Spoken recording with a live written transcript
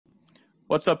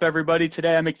What's up, everybody?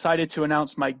 Today, I'm excited to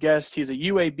announce my guest. He's a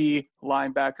UAB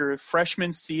linebacker,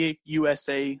 freshman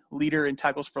CUSA leader in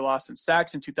tackles for loss and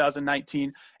sacks in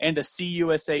 2019, and a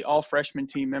CUSA all-freshman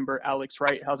team member, Alex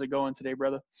Wright. How's it going today,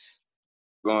 brother?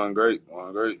 Going great.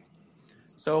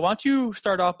 So why don't you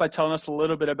start off by telling us a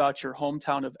little bit about your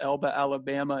hometown of Elba,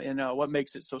 Alabama, and what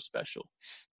makes it so special?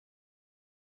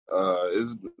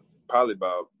 It's probably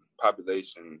about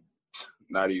population,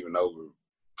 not even over.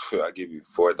 I give you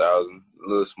 4,000. A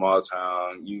little small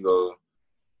town. You go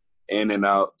in and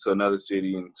out to another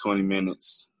city in 20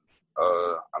 minutes.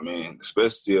 The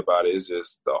specialty about it is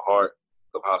just the heart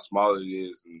of how small it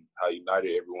is and how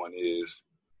united everyone is,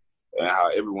 and how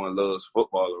everyone loves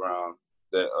football around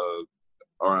the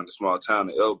small town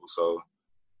of Elba. So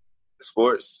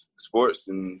sports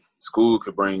and school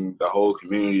could bring the whole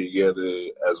community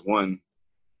together as one,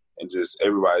 and just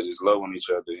everybody just love on each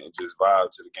other and just vibe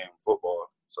to the game of football.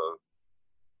 So,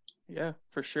 yeah,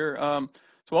 for sure.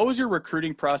 So what was your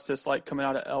recruiting process like coming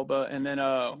out of Elba, and then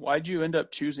why'd you end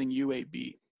up choosing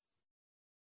UAB?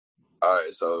 All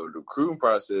right, so the recruiting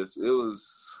process, it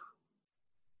was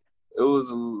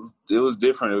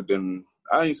different than,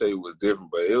 I didn't say it was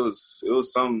different, but it was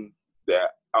something that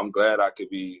I'm glad I'm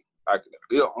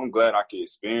glad I could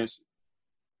experience it.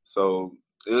 So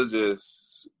it was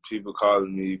just people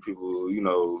calling me, people,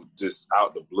 just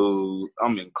out the blue.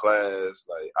 I'm in class.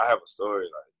 Like, I have a story.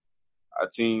 Like, a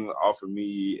team offered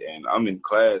me, and I'm in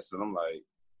class, and I'm like,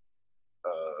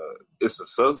 it's a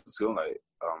substitute. I'm like,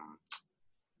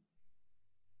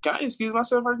 can I excuse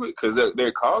myself right quick? Because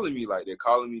they're calling me,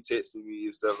 texting me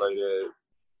and stuff like that.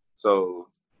 So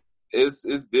it's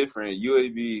different.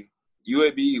 UAB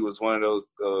was one of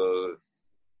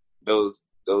those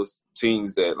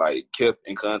teams that like kept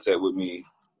in contact with me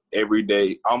every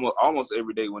day, almost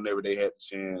every day whenever they had the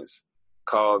chance.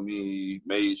 Called me,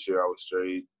 made sure I was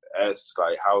straight, asked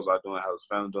like, how's I doing, how's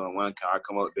family doing, when can I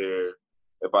come up there?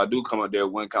 If I do come up there,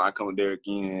 when can I come up there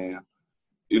again?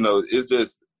 It's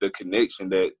just the connection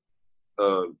that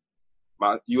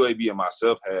my UAB and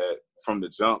myself had from the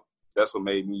jump. That's what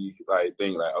made me like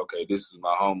think like, okay, this is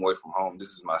my home away from home. This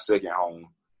is my second home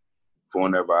for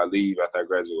whenever I leave after I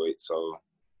graduate. So,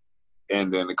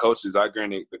 and then the coaches, I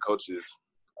granted the coaches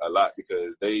a lot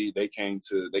because they came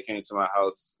to my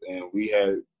house and we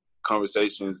had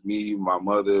conversations, me, my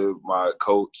mother, my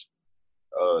coach,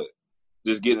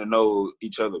 just getting to know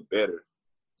each other better.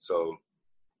 So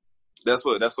that's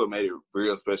what made it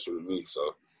real special to me.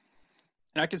 So.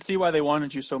 And I can see why they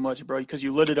wanted you so much, bro, because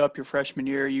you lit it up your freshman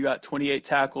year. You got 28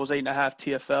 tackles, 8.5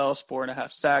 TFLs,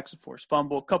 4.5 sacks, a forced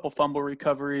fumble, a couple fumble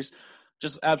recoveries,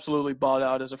 just absolutely balled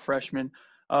out as a freshman.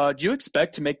 Do you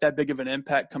expect to make that big of an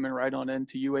impact coming right on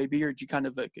into UAB, or do you kind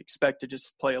of expect to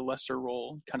just play a lesser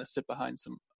role, kind of sit behind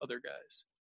some other guys?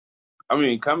 I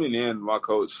mean, coming in, my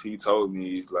coach, he told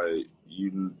me, like,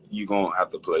 you going to have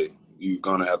to play. You're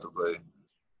going to have to play.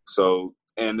 So,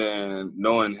 and then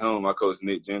knowing him, my coach,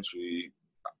 Nick Gentry,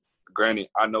 granted,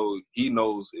 I know he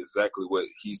knows exactly what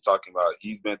he's talking about.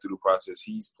 He's been through the process.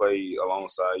 He's played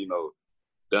alongside,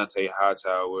 Dante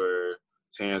Hightower,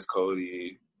 Terrence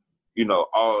Cody,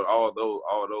 all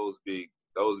those big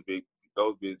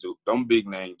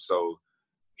names. So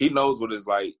he knows what it's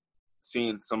like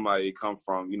seeing somebody come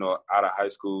from, out of high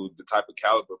school, the type of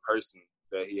caliber person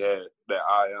that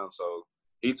I am. So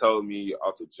he told me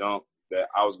off the jump that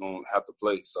I was going to have to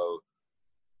play. So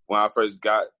when I first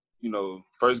got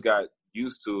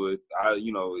used to it,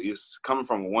 it's coming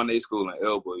from a 1A school in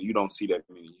Elba. You don't see that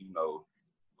many,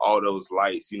 all those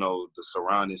lights, the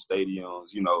surrounding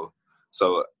stadiums,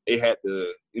 So it had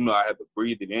to, I had to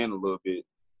breathe it in a little bit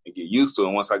and get used to it.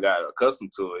 And once I got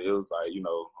accustomed to it, it was like, I'm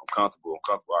comfortable.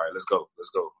 All right, let's go.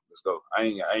 I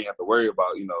ain't have to worry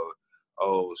about,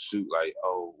 oh shoot, like,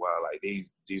 oh wow, like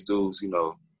these dudes,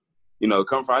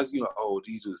 come from, oh,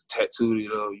 these dudes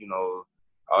tattooed,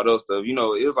 all those stuff. It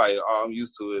was like, oh, I'm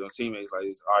used to it. My teammates like,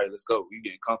 all right, let's go. We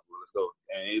getting comfortable. Let's go.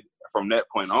 And from that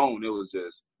point on, it was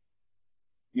just,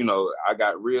 I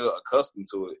got real accustomed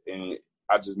to it, and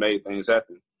I just made things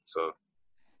happen. So,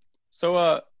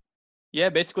 yeah,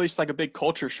 basically it's like a big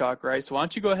culture shock, right? So why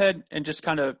don't you go ahead and just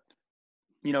kind of,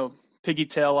 piggy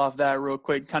tail off that real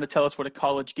quick, kind of tell us what a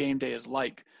college game day is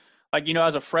like. Like,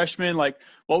 as a freshman, like,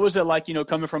 what was it like,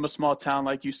 coming from a small town,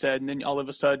 like you said, and then all of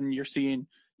a sudden you're seeing,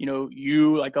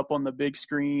 you like up on the big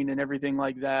screen and everything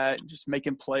like that, and just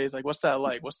making plays. Like, what's that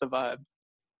like? What's the vibe?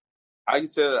 I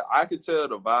could tell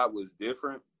the vibe was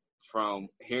different from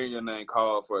hearing your name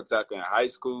called for a tackle in high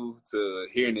school to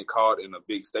hearing it called in a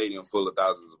big stadium full of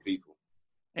thousands of people.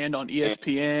 And on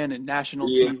ESPN and national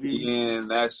TV.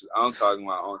 I'm talking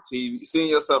about on TV. Seeing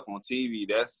yourself on TV,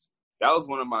 that was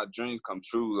one of my dreams come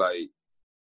true. Like,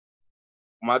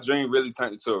 my dream really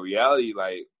turned into a reality.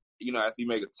 Like, you know, after you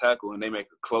make a tackle and they make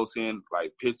a close in,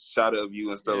 like, pitch shot of you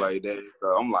and stuff like that. So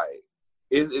I'm like,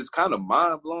 it's kind of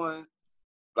mind blowing.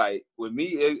 Like, with me,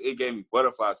 it gave me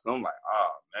butterflies. So I'm like, oh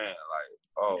man, like,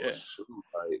 oh shoot,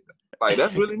 like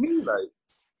that's really me. Like,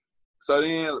 so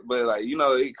then, but like, you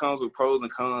know, it comes with pros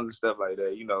and cons and stuff like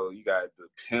that. You know, you got the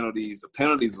penalties. The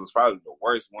penalties was probably the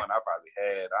worst one I probably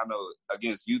had. I know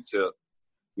against UTEP,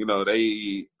 you know,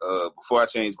 they before I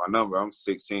changed my number, I'm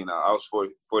 16 now. I was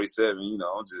 47. You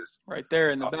know, I'm just right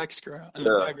there in the background.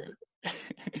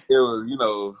 It was, you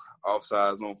know,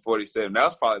 offsides on 47. That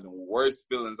was probably the worst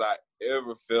feelings I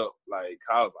ever felt. Like,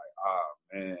 I was like, oh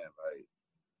man, like,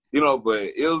 you know, but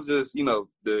it was just, you know,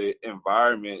 the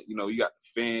environment. You know, you got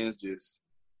the fans, just,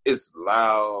 it's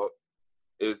loud.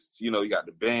 It's, you know, you got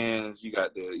the bands, you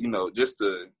got the, you know, just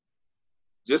the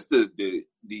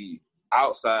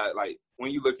outside. Like,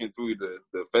 when you're looking through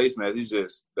the face mask, it's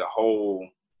just the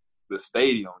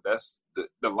stadium. That's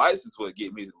the lights is what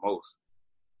get me the most.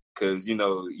 Cause, you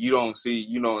know, you don't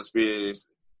experience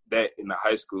that in the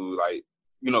high school, like,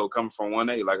 you know, coming from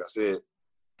 1A, like I said.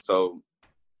 So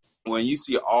when you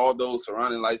see all those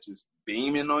surrounding lights just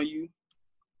beaming on you,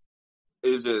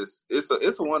 it's just,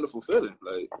 it's a wonderful feeling.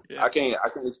 Like, I can't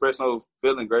express no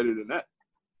feeling greater than that.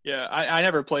 Yeah, I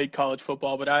never played college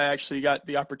football, but I actually got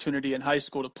the opportunity in high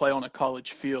school to play on a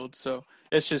college field. So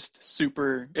it's just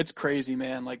it's crazy,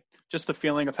 man. Like, just the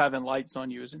feeling of having lights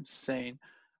on you is insane.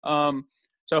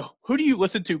 So who do you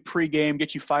listen to pregame,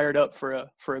 get you fired up for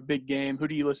a big game? Who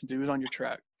do you listen to? Who's on your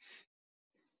track?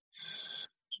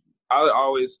 I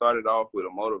always started off with a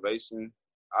motivation.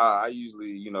 I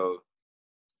usually, you know,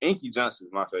 Inky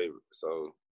Johnson's my favorite.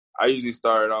 So I usually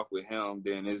started off with him.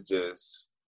 Then it's just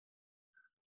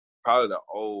probably the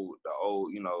old,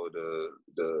 you know,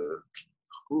 the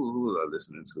who I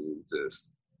listening to.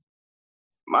 Just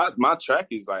my track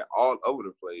is like all over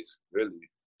the place, really.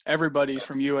 Everybody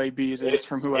from UABs is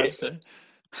from who I've said.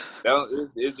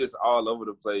 It's just all over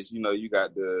the place. You know, you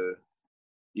got the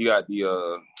Lil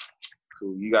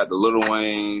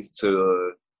Waynes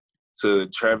to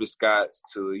Travis Scott's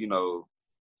to, you know,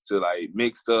 to like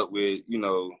mixed up with, you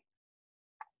know,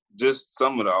 just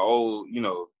some of the old, you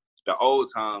know, the old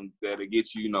time that'll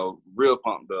get you, you know, real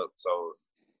pumped up. So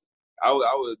I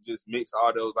would just mix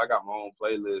all those. I got my own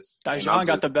playlist. Dijon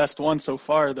got the best one so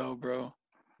far, though, bro.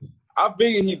 I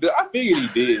figured he did. I figured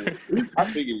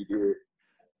he did.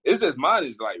 It's just mine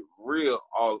is like real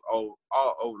all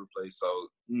over the place. So,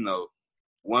 you know,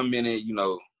 1 minute, you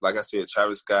know, like I said,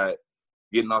 Travis Scott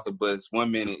getting off the bus.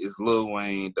 1 minute is Lil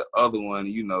Wayne. The other one,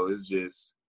 you know, is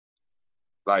just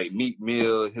like Meek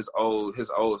Mill, his old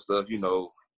stuff. You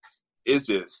know, it's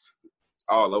just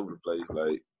all over the place.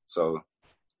 Like, so.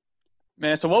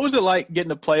 Man, so what was it like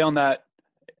getting to play on that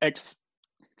I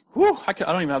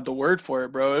don't even have the word for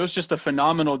it, bro. It was just a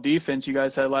phenomenal defense you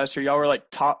guys had last year. Y'all were like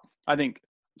top, I think,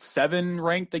 7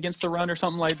 ranked against the run or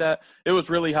something like that. It was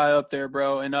really high up there,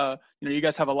 bro. And you know, you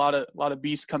guys have a lot of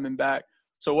beasts coming back.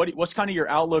 So what's kind of your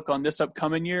outlook on this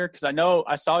upcoming year? Because I know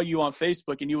I saw you on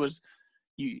Facebook and you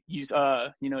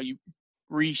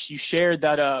shared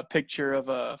that picture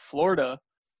of Florida.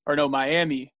 Or no,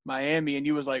 Miami, and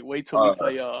you was like, wait till we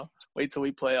play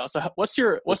y'all. So what's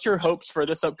your hopes for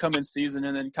this upcoming season,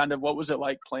 and then kind of what was it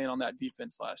like playing on that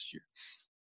defense last year?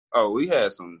 Oh, we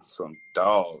had some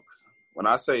dogs. When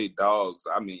I say dogs,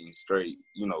 I mean straight,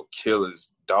 you know,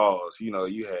 killers, dogs. You know,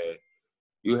 you had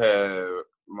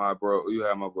my boy,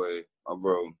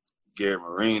 Gary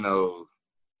Marino,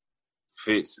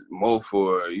 Fitz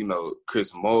Mofor, you know,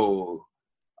 Chris Moe,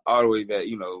 all the way back,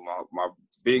 you know, my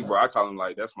big bro, I call him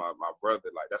like, that's my brother,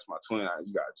 like, that's my twin.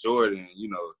 You got Jordan, you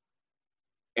know,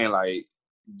 and like,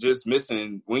 just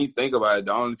missing, when you think about it,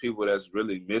 the only people that's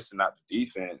really missing out the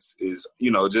defense is, you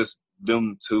know, just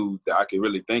them two that I can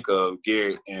really think of,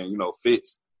 Garrett and, you know,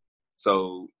 Fitz.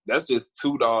 So that's just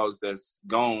 2 dogs that's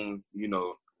gone, you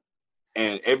know,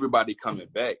 and everybody coming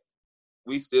back.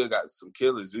 We still got some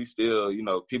killers. We still, you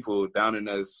know, people down in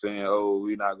us saying, oh,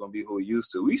 we're not going to be who we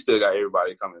used to. We still got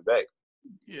everybody coming back,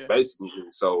 basically.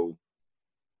 So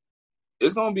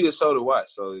it's going to be a show to watch.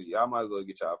 So y'all might as well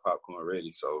get y'all popcorn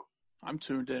ready. So I'm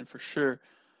tuned in for sure.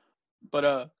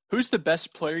 But who's the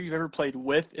best player you've ever played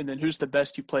with, and then who's the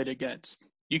best you played against?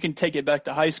 You can take it back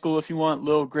to high school if you want,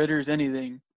 little gritters,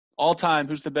 anything. All time,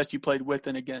 who's the best you played with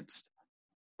and against?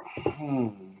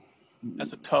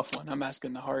 That's a tough one. I'm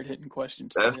asking the hard-hitting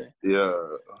questions today. Yeah,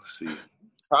 let's see.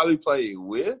 Probably played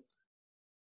with?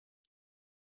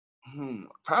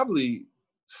 Probably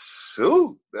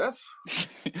Shoot, that's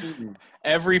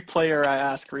Every player I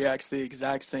ask reacts the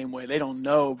exact same way. They don't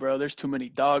know, bro. There's too many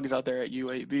dogs out there at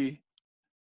UAB.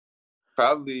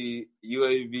 probably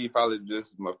UAB. Probably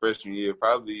just my freshman year.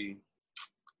 Probably.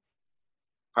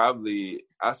 I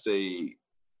say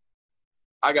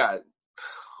I got.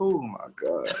 Oh my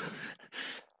god.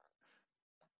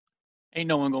 Ain't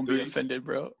no one gonna be Three. offended,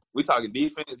 bro. We talking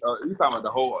defense? Or you talking about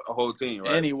the whole team,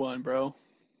 right? Anyone, bro.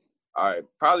 All right.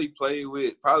 Probably play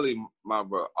with my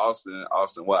bro Austin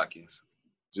Watkins,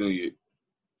 Jr.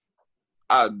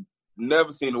 I've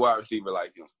never seen a wide receiver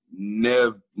like him.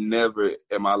 Never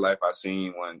in my life I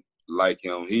seen one like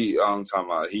him. I'm talking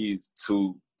about he's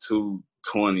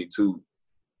 220,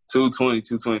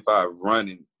 225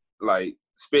 running, like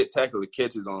spectacular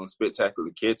catches on spectacular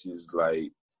catches.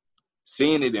 Like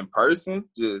seeing it in person,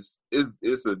 just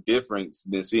it's a difference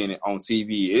than seeing it on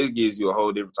TV. It gives you a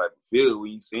whole different type of feel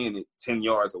when you seeing it 10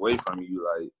 yards away from you,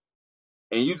 like,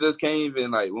 and you just can't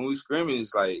even, like, when we scrimmage,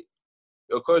 like,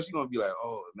 of course you're gonna be like,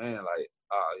 oh man, like,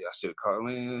 yeah, I should have called,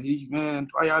 man,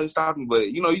 why y'all stopping?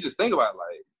 But you just think about it,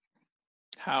 like,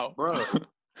 How, bro,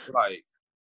 like,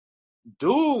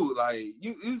 dude, like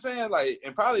you saying, like,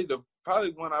 and probably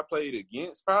one I played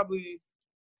against, I'd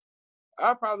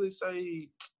probably say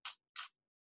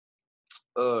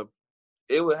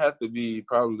it would have to be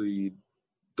probably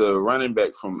the running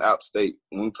back from App State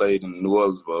when we played in the New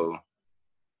Orleans Bowl.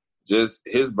 Just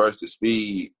his burst of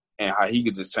speed and how he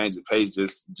could just change the pace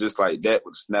just like that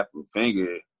with a snap of a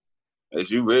finger.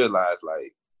 As you realize,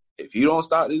 like, if you don't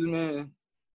stop this man,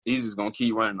 he's just gonna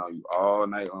keep running on you all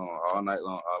night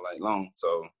long.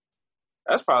 So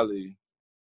that's probably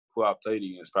who I played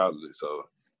against, probably. So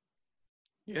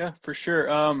yeah, for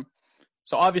sure.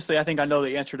 So obviously, I think I know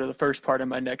the answer to the first part of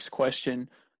my next question,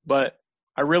 but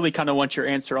I really kind of want your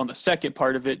answer on the second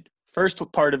part of it. First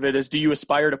part of it is, do you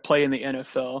aspire to play in the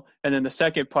NFL? And then the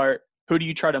second part, who do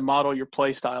you try to model your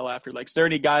play style after? Like, is there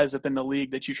any guys up in the league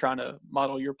that you're trying to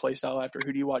model your play style after?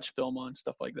 Who do you watch film on,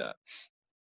 stuff like that?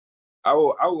 I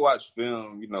would watch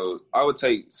film. I would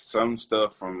take some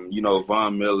stuff from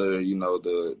Von Miller.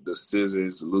 The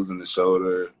scissors, losing the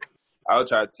shoulder. I would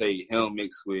try to take him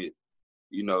mixed with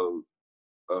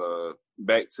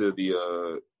back to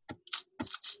the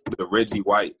Reggie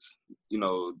Whites.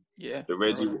 Yeah, the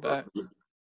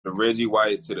Reggie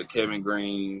Whites to the Kevin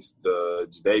Greens, the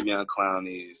Jadeveon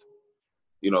Clowneys.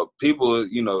 People.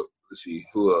 Let's see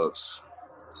who else.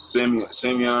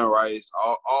 Simeon Rice,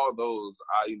 all those.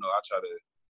 I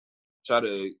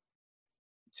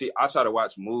try to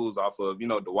watch moves off of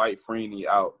Dwight Freeney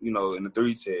out in the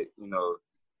 3-tech.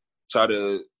 Try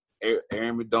to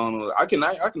Aaron McDonald. I can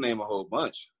name a whole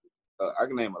bunch. I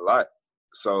can name a lot.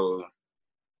 So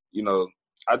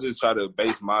I just try to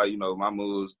base my my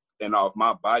moves and off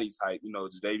my body type.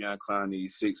 Jadeveon Clowney,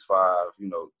 6'5",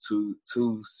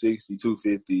 260,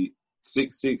 250.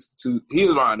 6'6", he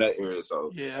was around that area.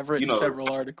 So yeah, I've written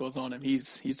several articles on him.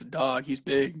 He's a dog. He's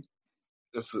big.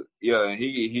 And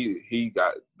he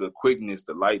got the quickness,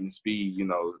 the lightning speed,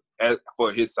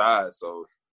 for his size. So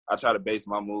I try to base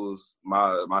my moves,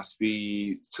 my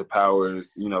speed to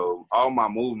powers, all my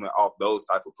movement off those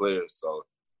type of players. So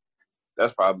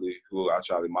that's probably who I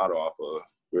try to model off of,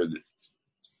 really.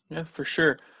 Yeah, for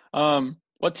sure.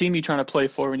 What team you trying to play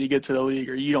for when you get to the league,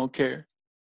 or you don't care?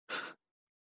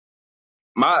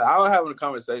 I was having a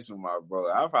conversation with my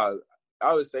bro.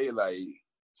 I would say, like,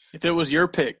 if it was your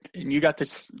pick and you got to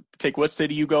pick what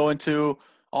city you go into,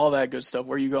 all that good stuff,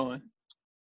 where you going?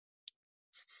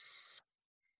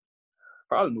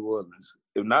 Probably New Orleans.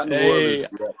 If not New Orleans,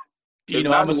 yeah.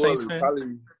 I'm a Saints fan.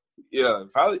 Probably.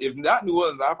 If not New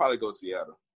Orleans, I'll probably go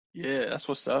Seattle. Yeah, that's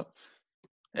what's up.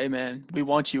 Hey man, we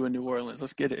want you in New Orleans.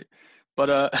 Let's get it.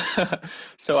 But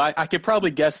so I could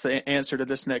probably guess the answer to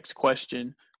this next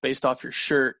question based off your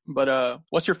shirt. But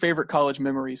what's your favorite college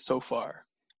memory so far?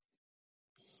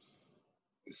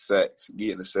 Sacks,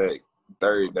 getting a sack,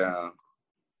 third down,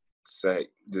 sack,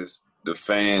 just the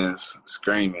fans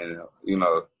screaming,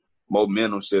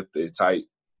 momentum shifted tight.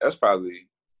 That's probably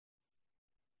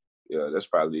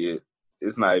it.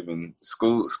 It's not even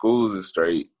schools is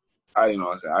straight. I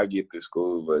get through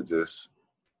school, but just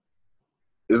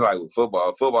it's like with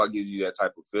football. Football gives you that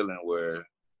type of feeling where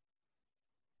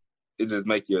it just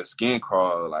make your skin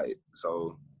crawl. Like,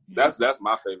 so that's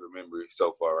my favorite memory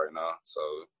so far right now. So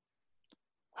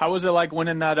how was it like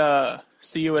winning that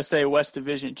CUSA West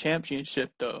Division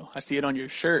championship though? I see it on your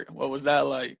shirt. What was that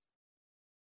like?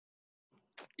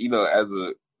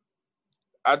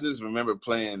 I just remember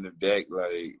playing the deck.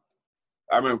 Like,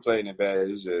 I remember playing the back.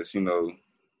 It's just,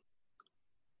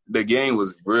 the game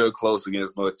was real close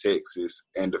against North Texas.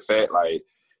 And the fact, like,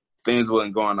 things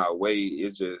wasn't going our way.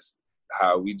 It's just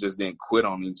how we just didn't quit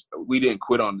on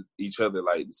each other.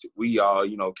 Like, we all,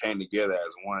 came together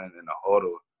as one in a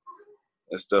huddle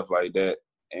and stuff like that.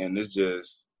 And it's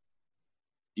just,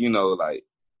 like,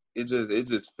 it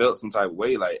just felt some type of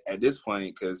way, like, at this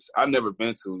point, because I've never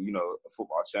been to, a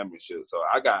football championship. So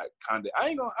I got kind of, I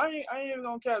ain't even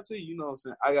gonna cap to you, you know what I'm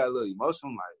saying? I got a little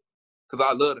emotional, like, because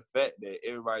I love the fact that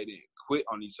everybody didn't quit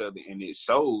on each other, and it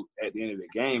showed at the end of the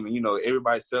game. And,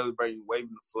 everybody celebrating,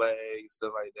 waving the flag and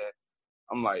stuff like that.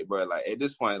 I'm like, bro, like, at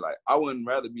this point, like, I wouldn't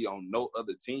rather be on no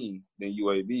other team than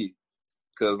UAB,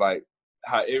 because, like,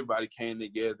 how everybody came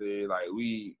together, like,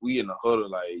 we in the huddle,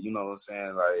 like, you know what I'm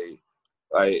saying, like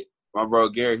my bro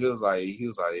Gary, he was like,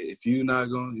 if you're not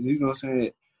going, you know what I'm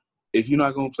saying, if you're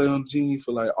not gonna play on the team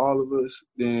for, like, all of us,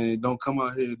 then don't come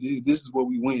out here. This is where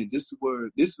we win. This is where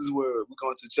we're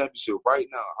going to the championship right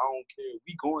now. I don't care.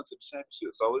 We going to the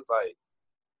championship. So it's like,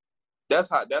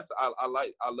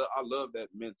 I love that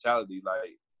mentality.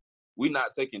 Like, we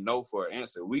not taking no for an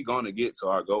answer. We gonna get to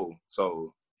our goal.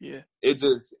 So yeah, it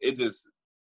just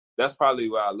that's probably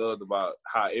what I loved about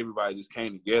how everybody just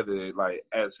came together, like,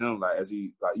 as him, like, as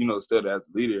he, like, stood as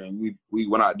a leader, and we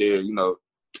went out there,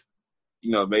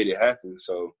 made it happen.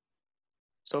 So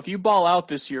if you ball out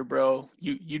this year, bro,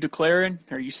 you declaring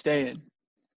or you staying?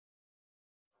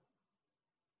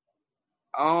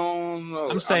 I don't know.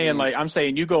 I'm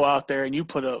saying you go out there and you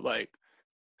put up, like,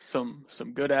 some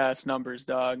good ass numbers,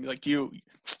 dog. Like,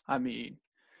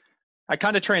 I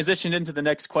kind of transitioned into the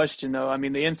next question, though. I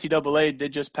mean, the NCAA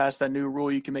did just pass that new rule.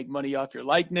 You can make money off your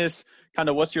likeness. Kind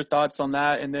of what's your thoughts on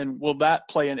that? And then will that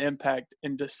play an impact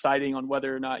in deciding on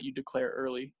whether or not you declare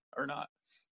early or not?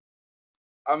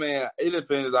 I mean, it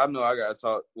depends. I know I got to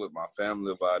talk with my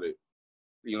family about it,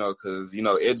 because,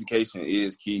 education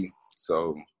is key.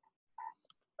 So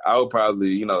I would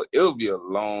probably, it'll be a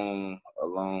long,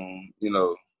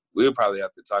 we'll probably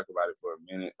have to talk about it for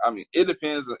a minute. I mean, it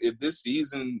depends. If this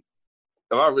season,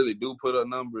 if I really do put up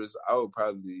numbers, I would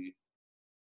probably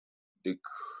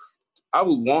I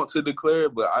would want to declare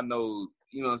it, but I know,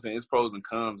 what I'm saying, it's pros and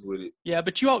cons with it. Yeah,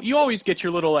 but you always get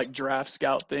your little, like, draft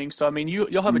scout thing. So I mean,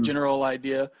 you'll have a general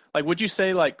idea. Like, would you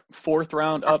say, like, 4th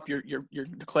round up, you're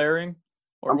declaring?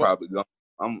 Or I'm what? probably gone.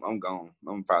 I'm gone.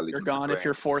 I'm probably You're gone declaring. if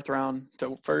you're 4th round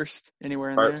to 1st, anywhere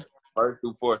in there. First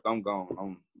through 4th, I'm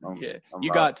gone. Yeah, I'm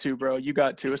you out. got to, bro. You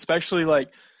got to, especially,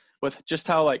 like, with just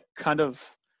how, like, kind of,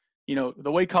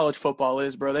 the way college football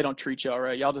is, bro. They don't treat y'all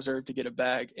right. Y'all deserve to get a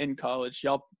bag in college.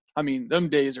 Y'all, I mean, them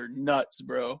days are nuts,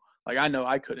 bro. Like, I know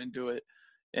I couldn't do it,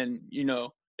 and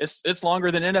it's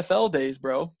longer than NFL days,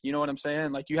 bro. You know what I'm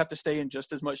saying? Like, you have to stay in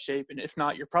just as much shape, and if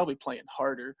not, you're probably playing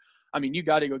harder. I mean, you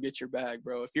got to go get your bag,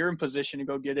 bro. If you're in position to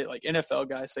go get it, like, NFL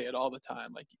guys say it all the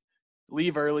time, like,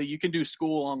 leave early. You can do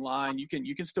school online. You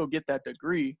can still get that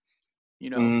degree,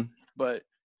 Mm-hmm. but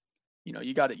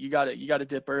you got to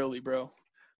dip early, bro.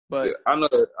 But yeah, I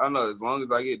know. As long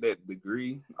as I get that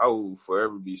degree, I will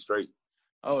forever be straight.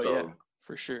 Oh, yeah,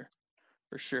 for sure.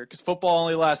 Because football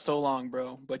only lasts so long,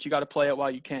 bro. But you got to play it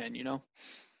while you can,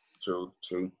 True.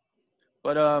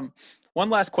 But one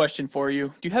last question for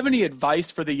you. Do you have any advice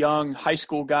for the young high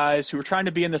school guys who are trying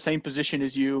to be in the same position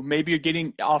as you? Maybe you're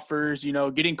getting offers,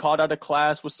 getting called out of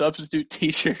class with substitute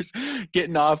teachers,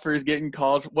 getting offers, getting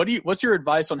calls. What's your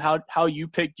advice on how you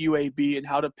picked UAB and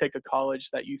how to pick a college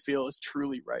that you feel is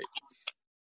truly right?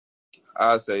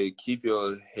 I say keep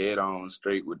your head on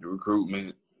straight with the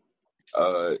recruitment. You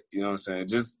know what I'm saying?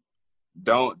 Just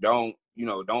don't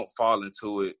fall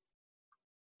into it.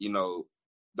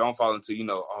 Don't fall into,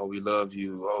 oh, we love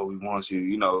you, oh, we want you,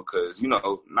 because,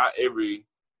 not every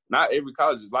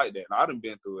college is like that. And I done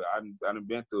been through it. I done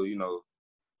been through it,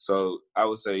 So I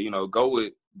would say, go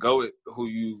with who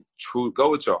you go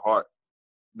with your heart,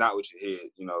 not with your head,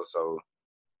 So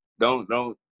don't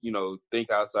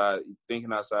thinking outside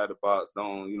the box.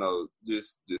 Don't,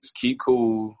 just keep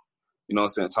cool, what I'm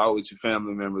saying, talk with your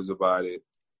family members about it,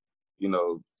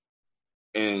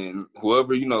 and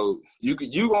whoever, you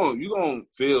gonna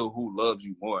feel who loves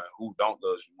you more and who don't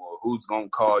love you more, who's gonna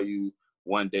call you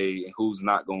one day and who's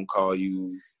not gonna call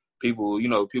you. People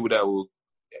that will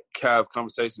have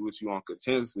conversations with you on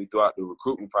continuously throughout the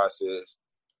recruitment process,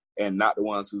 and not the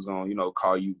ones who's gonna,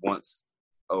 call you once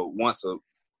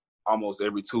almost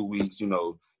every 2 weeks,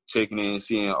 checking in,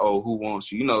 seeing, oh, who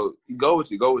wants you. You go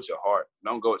with your heart.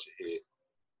 Don't go with your head.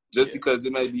 Just because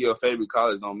it may be your favorite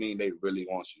college don't mean they really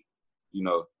want you.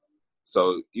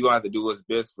 So you're going to have to do what's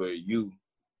best for you.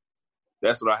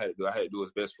 That's what I had to do. I had to do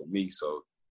what's best for me. So,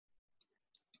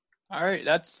 all right,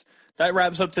 that's that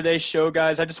wraps up today's show,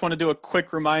 guys. I just want to do a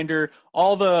quick reminder.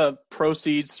 All the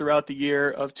proceeds throughout the year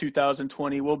of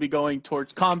 2020 will be going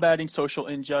towards combating social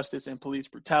injustice and police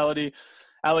brutality.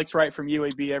 Alex Wright from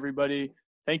UAB, everybody.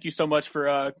 Thank you so much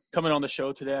for coming on the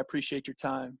show today. I appreciate your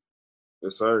time.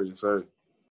 Yes, sir. Yes, sir.